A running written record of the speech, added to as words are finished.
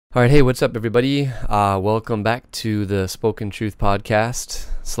All right, hey, what's up, everybody? Welcome back to the Spoken Truth podcast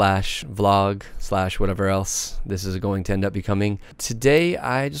slash vlog slash whatever else this is going to end up becoming. Today,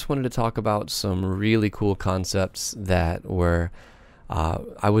 I just wanted to talk about some really cool concepts that were,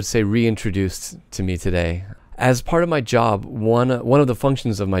 I would say, reintroduced to me today. As part of my job, one of the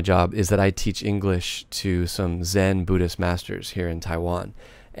functions of my job is that I teach English to some Zen Buddhist masters here in Taiwan,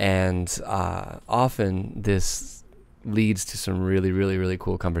 and often this leads to some really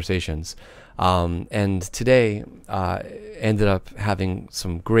cool conversations. And today ended up having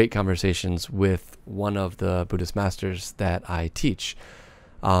some great conversations with one of the Buddhist masters that I teach.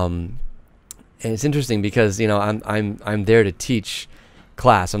 And it's interesting because, you know, I'm there to teach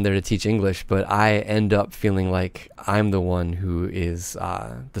class, I'm there to teach English, but I end up feeling like I'm the one who is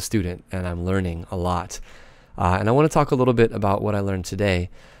the student, and I'm learning a lot. And I want to talk a little bit about what I learned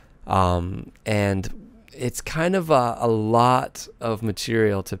today. And it's kind of a lot of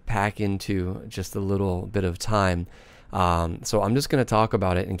material to pack into just a little bit of time. So I'm just going to talk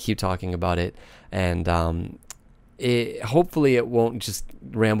about it and keep talking about it. And hopefully it won't just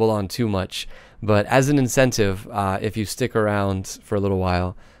ramble on too much. But as an incentive, if you stick around for a little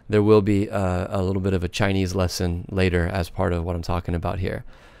while, there will be a little bit of a Chinese lesson later as part of what I'm talking about here.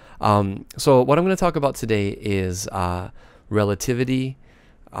 So what I'm going to talk about today is relativity,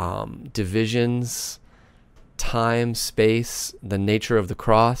 divisions, time, space, the nature of the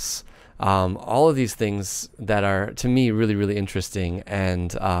cross, all of these things that are, to me, really interesting.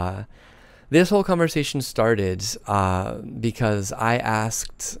 And this whole conversation started because I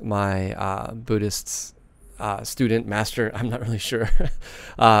asked my Buddhist student, master, I'm not really sure.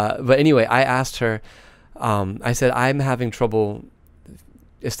 But anyway, I asked her, I said, I'm having trouble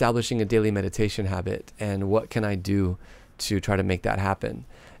establishing a daily meditation habit, and what can I do to try to make that happen?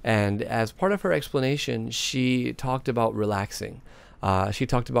 And as part of her explanation, she talked about relaxing. She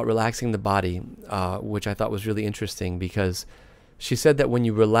talked about relaxing the body, which I thought was really interesting, because she said that when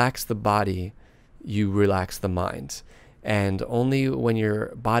you relax the body, you relax the mind. And only when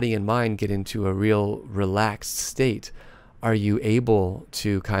your body and mind get into a real relaxed state are you able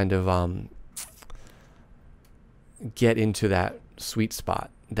to kind of get into that sweet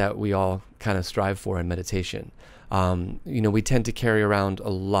spot that we all kind of strive for in meditation. You know, we tend to carry around a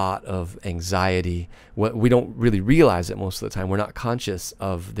lot of anxiety. We don't really realize it most of the time. We're not conscious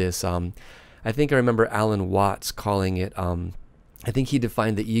of this. I think I remember Alan Watts calling it, I think he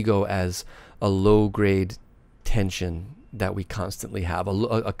defined the ego as a low-grade tension that we constantly have,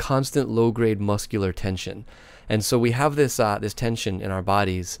 a constant low-grade muscular tension. And so we have this tension in our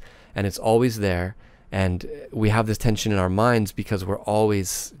bodies, and it's always there. And we have this tension in our minds because we're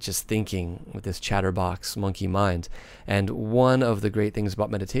always just thinking with this chatterbox monkey mind. And one of the great things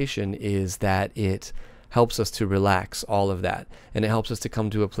about meditation is that it helps us to relax all of that. And it helps us to come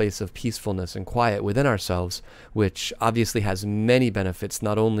to a place of peacefulness and quiet within ourselves, which obviously has many benefits,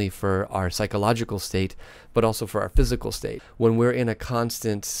 not only for our psychological state, but also for our physical state. When we're in a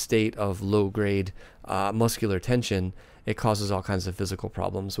constant state of low-grade muscular tension, it causes all kinds of physical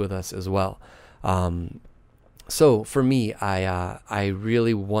problems with us as well. So for me, I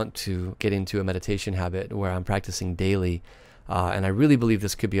really want to get into a meditation habit where I'm practicing daily, and I really believe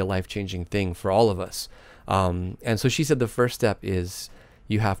this could be a life-changing thing for all of us. And so she said the first step is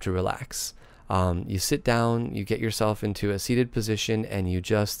you have to relax. You sit down, you get yourself into a seated position, and you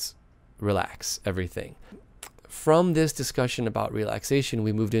just relax everything. From this discussion about relaxation,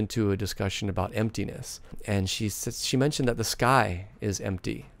 we moved into a discussion about emptiness. And she mentioned that the sky is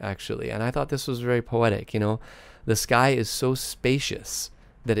empty, actually. And I thought this was very poetic. You know, the sky is so spacious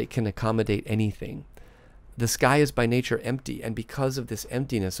that it can accommodate anything. The sky is by nature empty. And because of this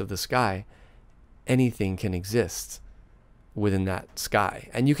emptiness of the sky, anything can exist within that sky.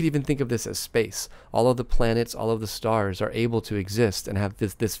 And you could even think of this as space. All of the planets, all of the stars are able to exist and have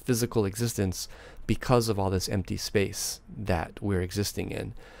this physical existence because of all this empty space that we're existing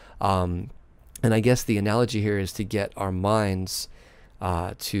in. And I guess the analogy here is to get our minds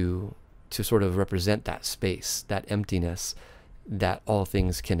to sort of represent that space, that emptiness that all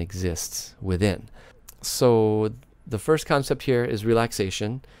things can exist within. So the first concept here is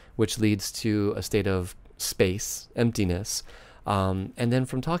relaxation, which leads to a state of space, emptiness. And then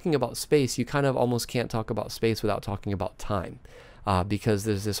from talking about space, you kind of almost can't talk about space without talking about time. Because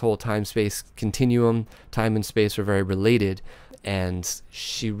there's this whole time-space continuum. Time and space are very related. And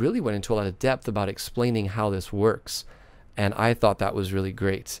she really went into a lot of depth about explaining how this works. And I thought that was really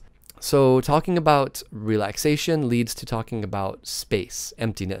great. So talking about relaxation leads to talking about space,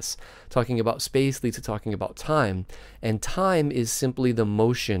 emptiness. Talking about space leads to talking about time. And time is simply the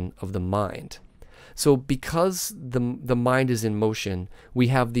motion of the mind. So because the mind is in motion, we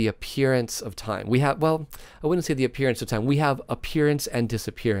have the appearance of time. We have, well, I wouldn't say the appearance of time. We have appearance and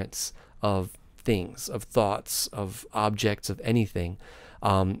disappearance of things, of thoughts, of objects, of anything.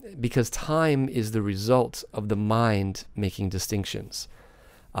 Because time is the result of the mind making distinctions.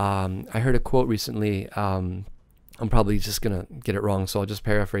 I heard a quote recently. I'm probably just going to get it wrong, so I'll just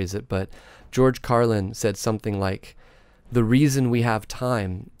paraphrase it. But George Carlin said something like, the reason we have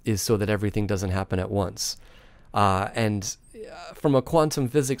time is so that everything doesn't happen at once. And from a quantum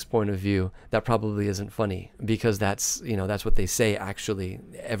physics point of view, that probably isn't funny, because that's what they say. Actually,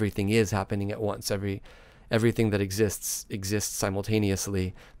 everything is happening at once. Everything that exists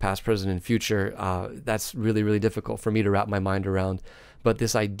simultaneously, past, present, and future. That's really, really difficult for me to wrap my mind around. But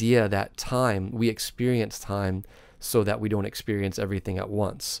this idea that time, we experience time so that we don't experience everything at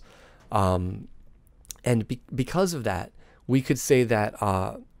once. And because of that, we could say that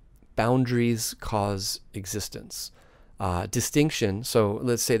boundaries cause existence. Distinction, so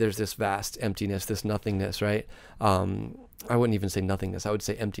let's say there's this vast emptiness, this nothingness, right? I wouldn't even say nothingness, I would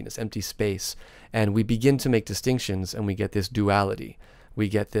say emptiness, empty space. And we begin to make distinctions, and we get this duality. We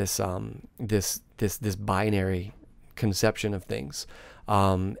get this this binary conception of things.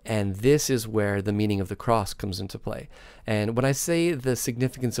 And this is where the meaning of the cross comes into play. And when I say the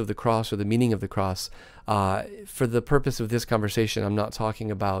significance of the cross or the meaning of the cross, for the purpose of this conversation, I'm not talking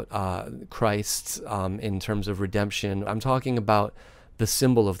about Christ in terms of redemption. I'm talking about the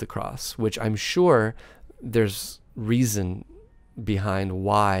symbol of the cross, which I'm sure there's reason behind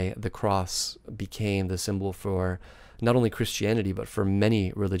why the cross became the symbol for not only Christianity, but for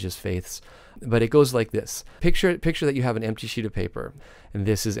many religious faiths. But it goes like this. Picture that you have an empty sheet of paper, and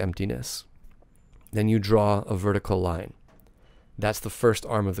this is emptiness. Then you draw a vertical line. That's the first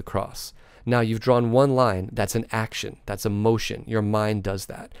arm of the cross. Now you've drawn one line. That's an action. That's a motion. Your mind does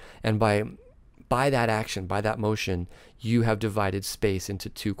that. And by that action, by that motion, you have divided space into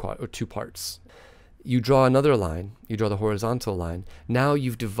two parts. You draw another line, you draw the horizontal line. Now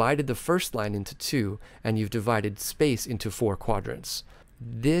you've divided the first line into two, and you've divided space into 4 quadrants.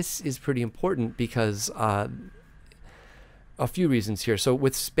 This is pretty important because a few reasons here. So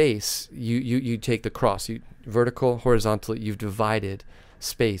with space, you take the cross, vertical, horizontal, you've divided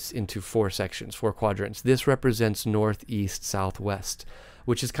space into 4 sections, 4 quadrants. This represents north, east, south, west,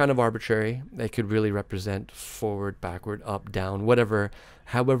 which is kind of arbitrary. They could really represent forward, backward, up, down, whatever,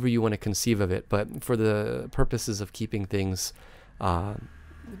 however you want to conceive of it. But for the purposes of keeping things, talk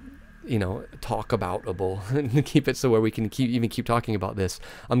aboutable, and keep it so where we can keep talking about this,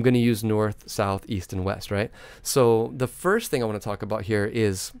 I'm going to use north, south, east, and west, right? So the first thing I want to talk about here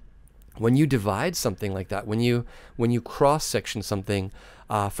is when you divide something like that, when you cross-section something,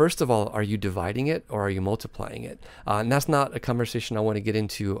 first of all, are you dividing it or are you multiplying it? And that's not a conversation I want to get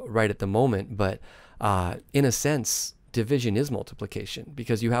into right at the moment, but in a sense, division is multiplication,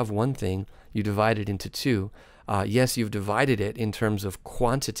 because you have one thing, you divide it into 2. Yes, you've divided it in terms of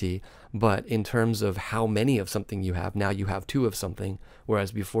quantity, but in terms of how many of something you have, now you have 2 of something,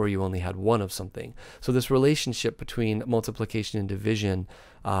 whereas before you only had 1 of something. So this relationship between multiplication and division,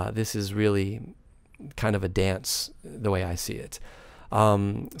 this is really kind of a dance, the way I see it.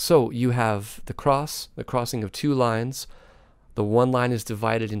 So you have the crossing of 2 lines. The one line is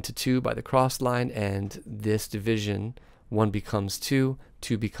divided into 2 by the cross line, and this division, 1 becomes 2,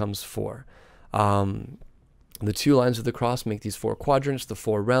 2 becomes 4. The 2 lines of the cross make these 4 quadrants, the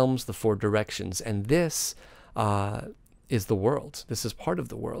 4 realms, the 4 directions, and this is the world. This is part of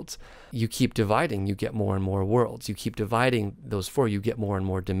the world. You keep dividing, you get more and more worlds. You keep dividing those 4, you get more and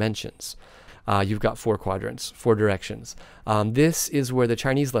more dimensions. You've got 4 quadrants, 4 directions. This is where the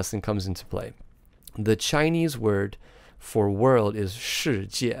Chinese lesson comes into play. The Chinese word for world is 世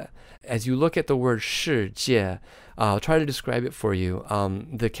界. As you look at the word 世界, I'll try to describe it for you.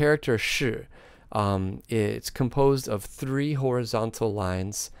 The character 世, it's composed of 3 horizontal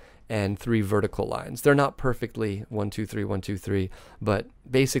lines and 3 vertical lines. They're not perfectly 1, 2, 3, 1, 2, 3, but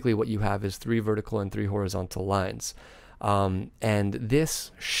basically what you have is 3 vertical and 3 horizontal lines. And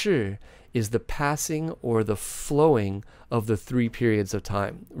this 世 is the passing or the flowing of the 3 periods of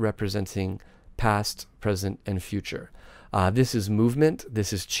time, representing past, present, and future. This is movement,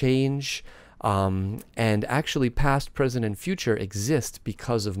 this is change, and actually past, present, and future exist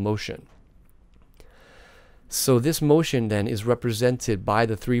because of motion. So this motion then is represented by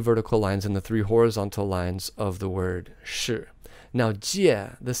the 3 vertical lines and the 3 horizontal lines of the word 世. Now,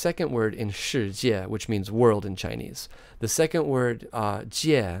 界, the second word in 世界, which means world in Chinese. The second word,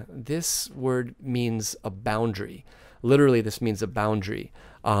 界, this word means a boundary. Literally, this means a boundary.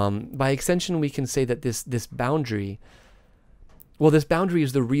 By extension, we can say that this boundary, Well, this boundary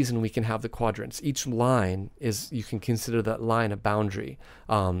is the reason we can have the quadrants. Each line is, you can consider that line a boundary.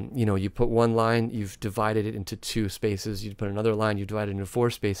 You know, you put one line, you've divided it into 2 spaces. You put another line, you divide it into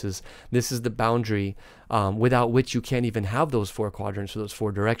 4 spaces. This is the boundary without which you can't even have those 4 quadrants or those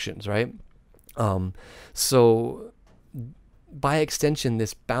 4 directions, right? So by extension,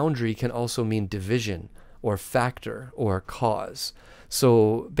 this boundary can also mean division or factor or cause.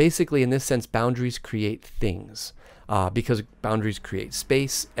 So basically, in this sense, boundaries create things. Because boundaries create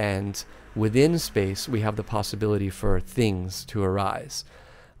space, and within space we have the possibility for things to arise.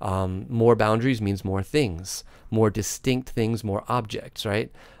 More boundaries means more things, more distinct things, more objects,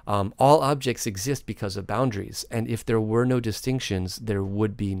 right? All objects exist because of boundaries, and if there were no distinctions, there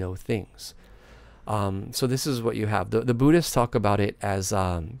would be no things. So this is what you have. The Buddhists talk about it as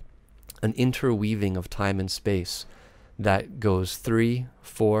an interweaving of time and space that goes 3,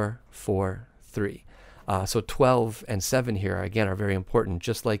 4, 4, 3. So 12 and 7 here, again, are very important.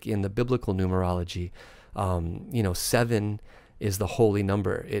 Just like in the biblical numerology, you know, 7 is the holy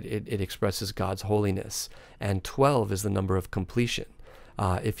number. It expresses God's holiness. And 12 is the number of completion.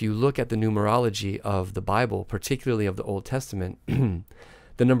 If you look at the numerology of the Bible, particularly of the Old Testament,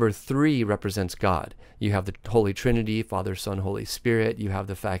 the number 3 represents God. You have the Holy Trinity, Father, Son, Holy Spirit. You have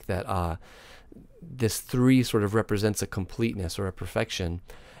the fact that this 3 sort of represents a completeness or a perfection.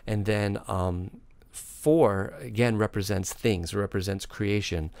 And then 4, again, represents things, represents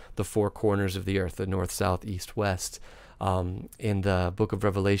creation, the 4 corners of the earth, the north, south, east, west. In the book of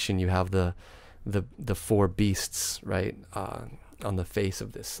Revelation, you have the 4 beasts, right, on the face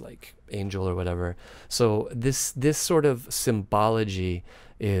of this like angel or whatever. So this sort of symbology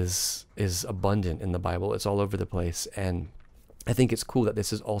is abundant in the Bible. It's all over the place, and I think it's cool that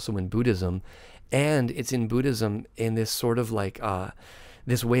this is also in Buddhism, and it's in Buddhism in this sort of like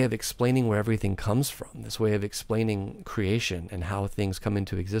this way of explaining where everything comes from, this way of explaining creation and how things come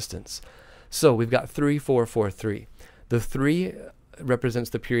into existence. So we've got 3, 4, 4, 3. The 3 represents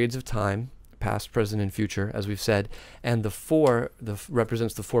the periods of time, past, present, and future, as we've said, and the 4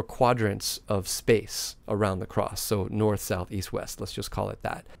 represents the 4 quadrants of space around the cross. So north, south, east, west. Let's just call it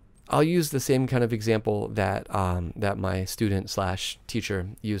that. I'll use the same kind of example that that my student/teacher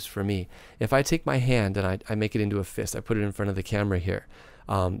used for me. If I take my hand and I make it into a fist, I put it in front of the camera here.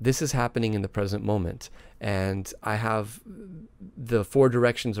 This is happening in the present moment, and I have the 4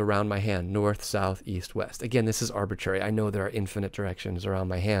 directions around my hand: north, south, east, west. Again, this is arbitrary. I know there are infinite directions around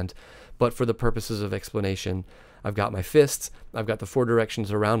my hand, but for the purposes of explanation, I've got my fist, I've got the 4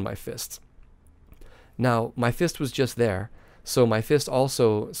 directions around my fist. Now, my fist was just there, so my fist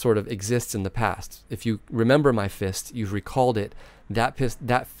also sort of exists in the past. If you remember my fist, you've recalled it, that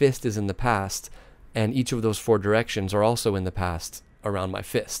fist is in the past, and each of those 4 directions are also in the past around my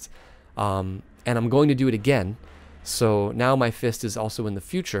fist. And I'm going to do it again. So now my fist is also in the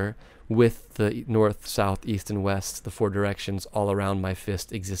future with the north, south, east, and west, the 4 directions all around my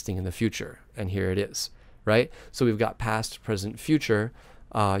fist existing in the future. And here it is, right? So we've got past, present, future.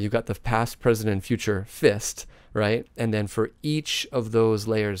 You've got the past, present, and future fist, right? And then for each of those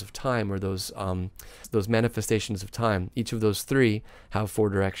layers of time, or those manifestations of time, each of those 3 have 4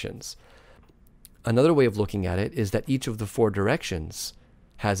 directions. Another way of looking at it is that each of the 4 directions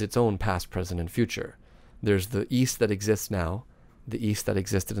has its own past, present, and future. There's the east that exists now, the east that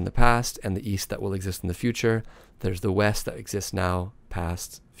existed in the past, and the east that will exist in the future. There's the west that exists now,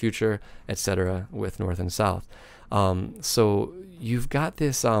 past, future, etc., with north and south. So you've got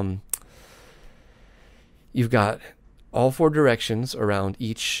this, you've got all 4 directions around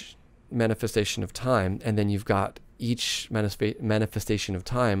each manifestation of time, and then you've got each manifestation of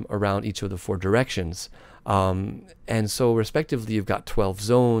time around each of the 4 directions. And so respectively, you've got 12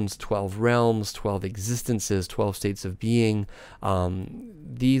 zones, 12 realms, 12 existences, 12 states of being.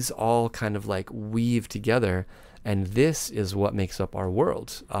 These all kind of like weave together, and this is what makes up our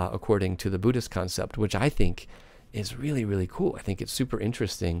world, according to the Buddhist concept, which I think is really, really cool. I think it's super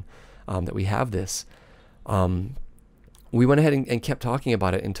interesting that we have this. We went ahead and kept talking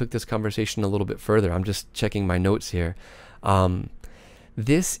about it and took this conversation a little bit further. I'm just checking my notes here.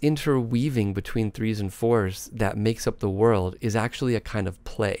 This interweaving between 3s and 4s that makes up the world is actually a kind of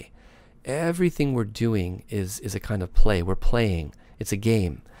play. Everything we're doing is a kind of play. We're playing. It's a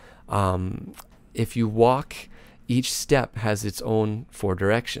game. If you walk, each step has its own 4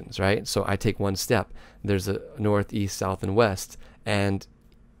 directions, right? So I take one step. There's a north, east, south, and west, and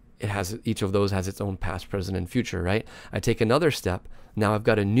each of those has its own past, present, and future, right? I take another step. Now I've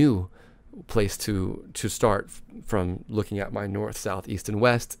got a new place to start from, looking at my north, south, east, and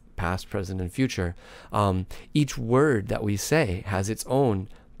west, past, present, and future. Each word that we say has its own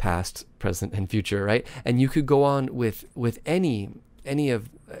past, present, and future, right? And you could go on with any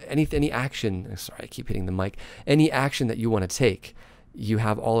action. Sorry, I keep hitting the mic. Any action that you want to take, you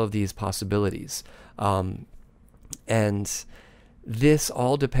have all of these possibilities. And this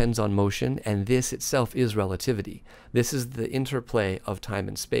all depends on motion, and this itself is relativity. This is the interplay of time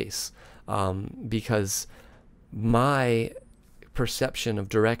and space, because my perception of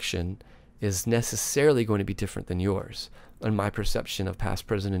direction is necessarily going to be different than yours, and my perception of past,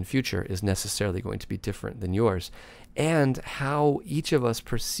 present, and future is necessarily going to be different than yours. And how each of us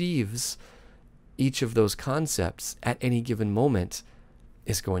perceives each of those concepts at any given moment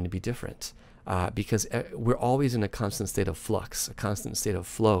is going to be different. Because we're always in a constant state of flux, a constant state of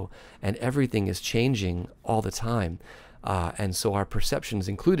flow, and everything is changing all the time. And so our perception is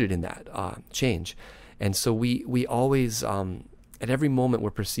included in that change. And so we always, at every moment,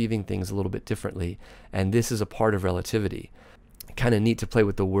 we're perceiving things a little bit differently. And this is a part of relativity. Kind of neat to play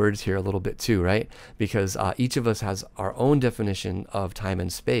with the words here a little bit too, right? Because each of us has our own definition of time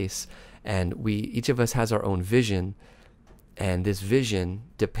and space, and each of us has our own vision. And this vision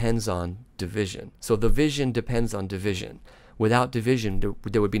depends on division. So the vision depends on division. Without division,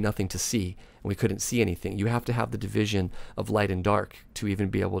 there would be nothing to see, and we couldn't see anything. You have to have the division of light and dark to even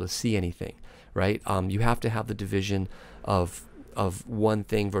be able to see anything, right? You have to have the division of one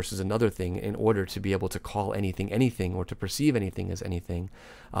thing versus another thing in order to be able to call anything anything, or to perceive anything as anything.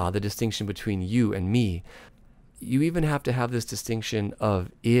 The distinction between you and me. You even have to have this distinction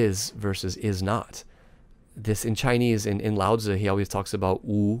of is versus is not. This in Chinese, in Lao Tzu, he always talks about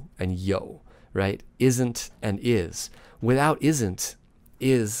wu and yo, right? Isn't and is. Without isn't,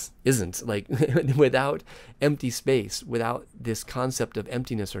 is isn't. Like without empty space, without this concept of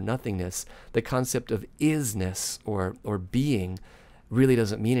emptiness or nothingness, the concept of isness or being really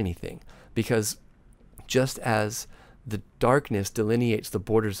doesn't mean anything. Because just as the darkness delineates the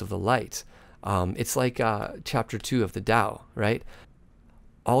borders of the light, it's like chapter 2 of the Tao, right?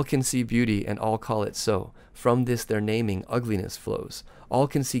 All can see beauty and all call it so. From this their naming ugliness flows. All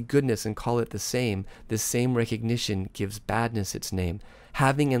can see goodness and call it the same. This same recognition gives badness its name.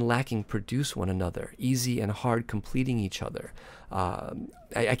 Having and lacking produce one another. Easy and hard completing each other.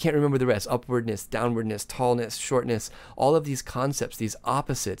 I can't remember the rest. Upwardness, downwardness, tallness, shortness. All of these concepts, these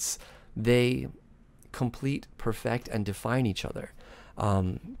opposites, they complete, perfect, and define each other.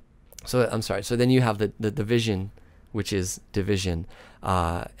 So I'm sorry. So then you have the vision, which is division.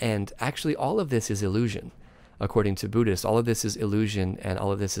 And actually all of this is illusion. According to Buddhists, all of this is illusion and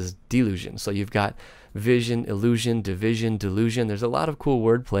all of this is delusion. So you've got vision, illusion, division, delusion. There's a lot of cool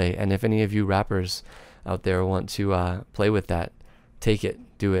wordplay. And if any of you rappers out there want to play with that, take it,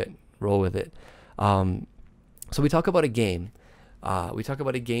 do it, roll with it. So we talk about a game. We talk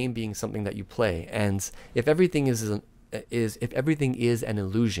about a game being something that you play. And if everything is an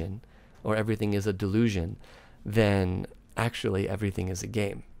illusion, or everything is a delusion, then actually everything is a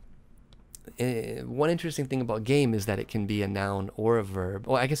game. One interesting thing about game is that it can be a noun or a verb.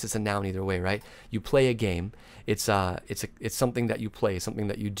 Well, I guess it's a noun either way, right? You play a game. It's something that you play, something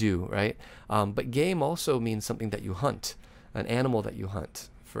that you do, right? But game also means something that you hunt, an animal that you hunt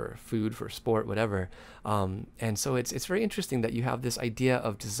for food, for sport, whatever. And so it's very interesting that you have this idea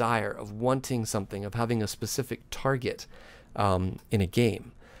of desire, of wanting something, of having a specific target in a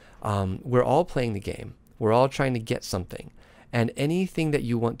game. We're all playing the game. We're all trying to get something. And anything that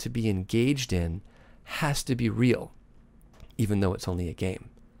you want to be engaged in has to be real, even though it's only a game.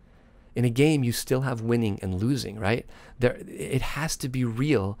 In a game, you still have winning and losing, right? It has to be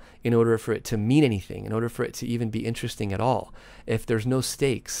real in order for it to mean anything, in order for it to even be interesting at all. If there's no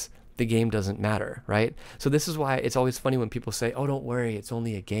stakes, the game doesn't matter, right? So this is why it's always funny when people say, oh, don't worry, it's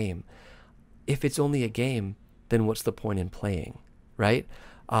only a game. If it's only a game, then what's the point in playing, right?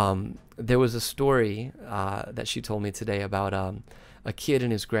 There was a story that she told me today about a kid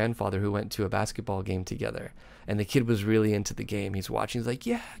and his grandfather who went to a basketball game together. And the kid was really into the game. He's watching. He's like,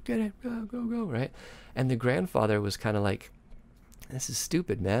 yeah, get it, go, go, go, right? And the grandfather was kind of like, this is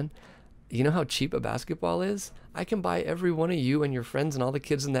stupid, man. You know how cheap a basketball is? I can buy every one of you and your friends and all the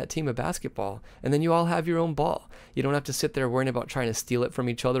kids in that team a basketball, and then you all have your own ball. You don't have to sit there worrying about trying to steal it from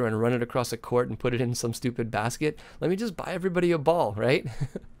each other and run it across a court and put it in some stupid basket. Let me just buy everybody a ball, right?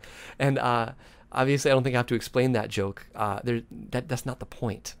 And obviously, I don't think I have to explain that joke. That's not the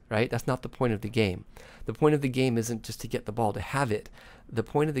point, right? That's not the point of the game. The point of the game isn't just to get the ball, to have it. The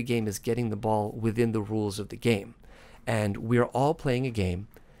point of the game is getting the ball within the rules of the game. And we're all playing a game.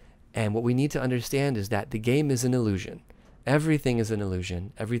 And what we need to understand is that the game is an illusion. Everything is an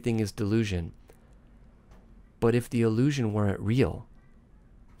illusion. Everything is delusion. But if the illusion weren't real,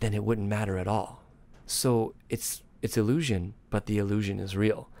 then it wouldn't matter at all. So it's it's illusion, but the illusion is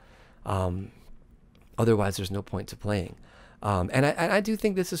real. Otherwise, there's no point to playing. And I do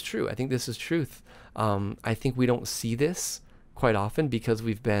think this is true. I think this is truth. I think we don't see this quite often because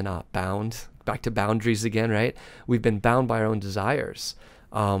we've been bound, back to boundaries again, right? We've been bound by our own desires.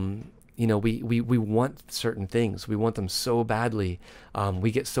 You know, we want certain things. We want them so badly.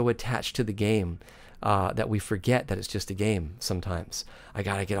 We get so attached to the game that we forget that it's just a game sometimes. I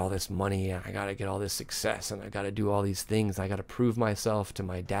got to get all this money, I got to get all this success, and I got to do all these things. I got to prove myself to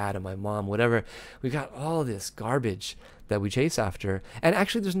my dad and my mom, whatever. We got all this garbage that we chase after. And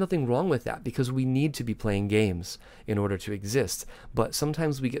actually, there's nothing wrong with that because we need to be playing games in order to exist. But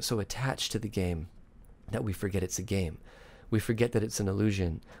sometimes we get so attached to the game that we forget it's a game. We forget that it's an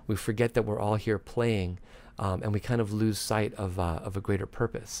illusion. We forget that we're all here playing, and we kind of lose sight of a greater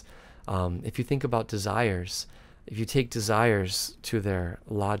purpose. If you think about desires, if you take desires to their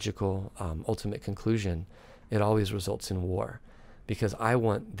logical, ultimate conclusion, it always results in war. Because I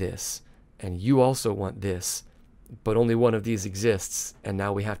want this, and you also want this, but only one of these exists, and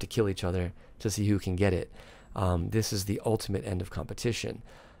now we have to kill each other to see who can get it. This is the ultimate end of competition.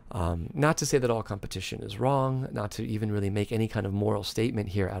 Not to say that all competition is wrong, not to even really make any kind of moral statement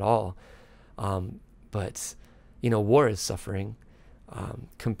here at all. But, you know, war is suffering.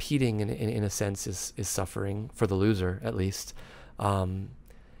 Competing in a sense is suffering for the loser, at least. And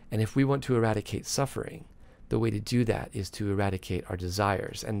if we want to eradicate suffering, the way to do that is to eradicate our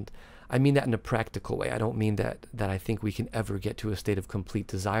desires. And I mean that in a practical way. I don't mean that I think we can ever get to a state of complete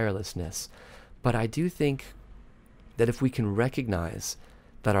desirelessness. But I do think that if we can recognize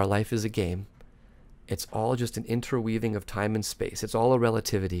that our life is a game, it's all just an interweaving of time and space. It's all a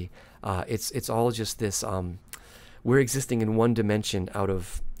relativity. It's all just this, we're existing in one dimension out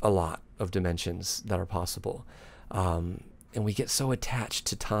of a lot of dimensions that are possible. And we get so attached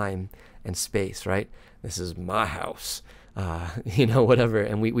to time and space, right? This is my house, you know, whatever.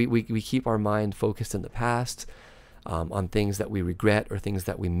 And we keep our mind focused in the past, on things that we regret or things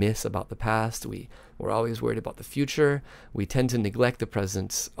that we miss about the past. We're always worried about the future. We tend to neglect the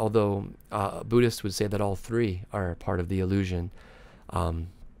present, although Buddhists would say that all three are part of the illusion.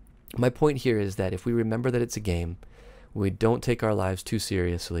 My point here is that if we remember that it's a game, we don't take our lives too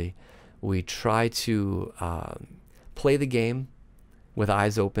seriously, we try to play the game with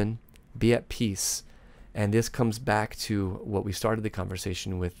eyes open, be at peace, and this comes back to what we started the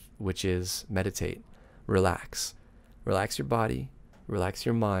conversation with, which is meditate, relax. Relax your body, relax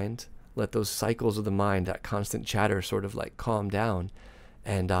your mind, let those cycles of the mind, that constant chatter sort of like calm down.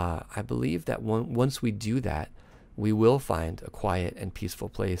 And I believe that once we do that, we will find a quiet and peaceful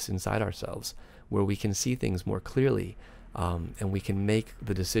place inside ourselves where we can see things more clearly, and we can make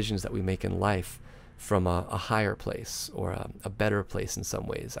the decisions that we make in life from a higher place or a better place in some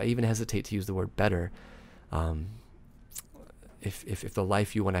ways. I even hesitate to use the word better. If the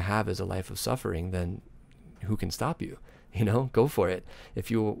life you want to have is a life of suffering, then who can stop you? You know, go for it. If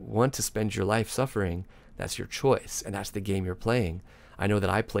you want to spend your life suffering, that's your choice, and that's the game you're playing. I know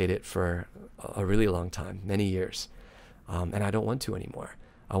that I played it for a really long time, many years, and I don't want to anymore.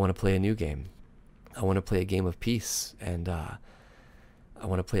 I want to play a new game. I want to play a game of peace, and I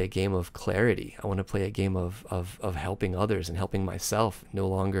want to play a game of clarity. I want to play a game of helping others and helping myself, no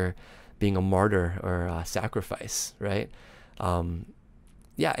longer being a martyr or a sacrifice, right?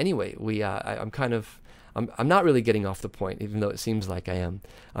 Yeah, anyway, I'm not really getting off the point, even though it seems like I am.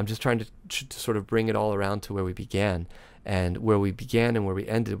 I'm just trying to sort of bring it all around to where we began. And where we began and where we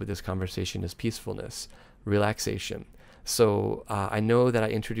ended with this conversation is peacefulness, relaxation. So I know that I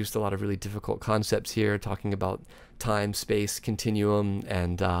introduced a lot of really difficult concepts here, talking about time, space, continuum,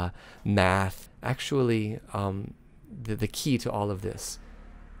 and math. Actually, the key to all of this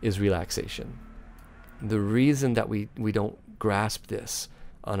is relaxation. The reason that we don't grasp this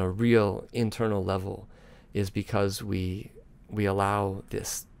on a real internal level is because we allow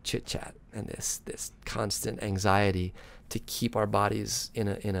this chit-chat and this constant anxiety to keep our bodies in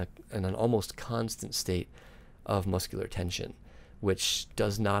an almost constant state of muscular tension, which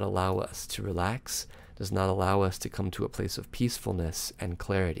does not allow us to relax, does not allow us to come to a place of peacefulness and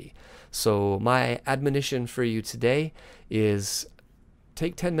clarity. So my admonition for you today is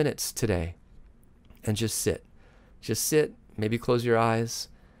take 10 minutes today and just sit. Just sit, maybe close your eyes,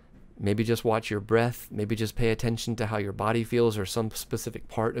 maybe just watch your breath, maybe just pay attention to how your body feels or some specific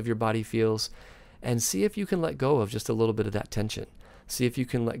part of your body feels, and see if you can let go of just a little bit of that tension. See if you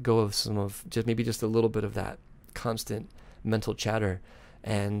can let go of maybe just a little bit of that constant mental chatter.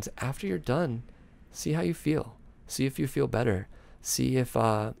 And after you're done, see how you feel. See if you feel better. See if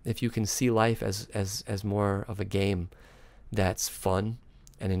you can see life as more of a game that's fun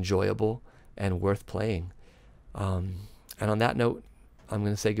and enjoyable and worth playing. And on that note, I'm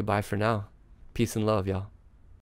going to say goodbye for now. Peace and love, y'all.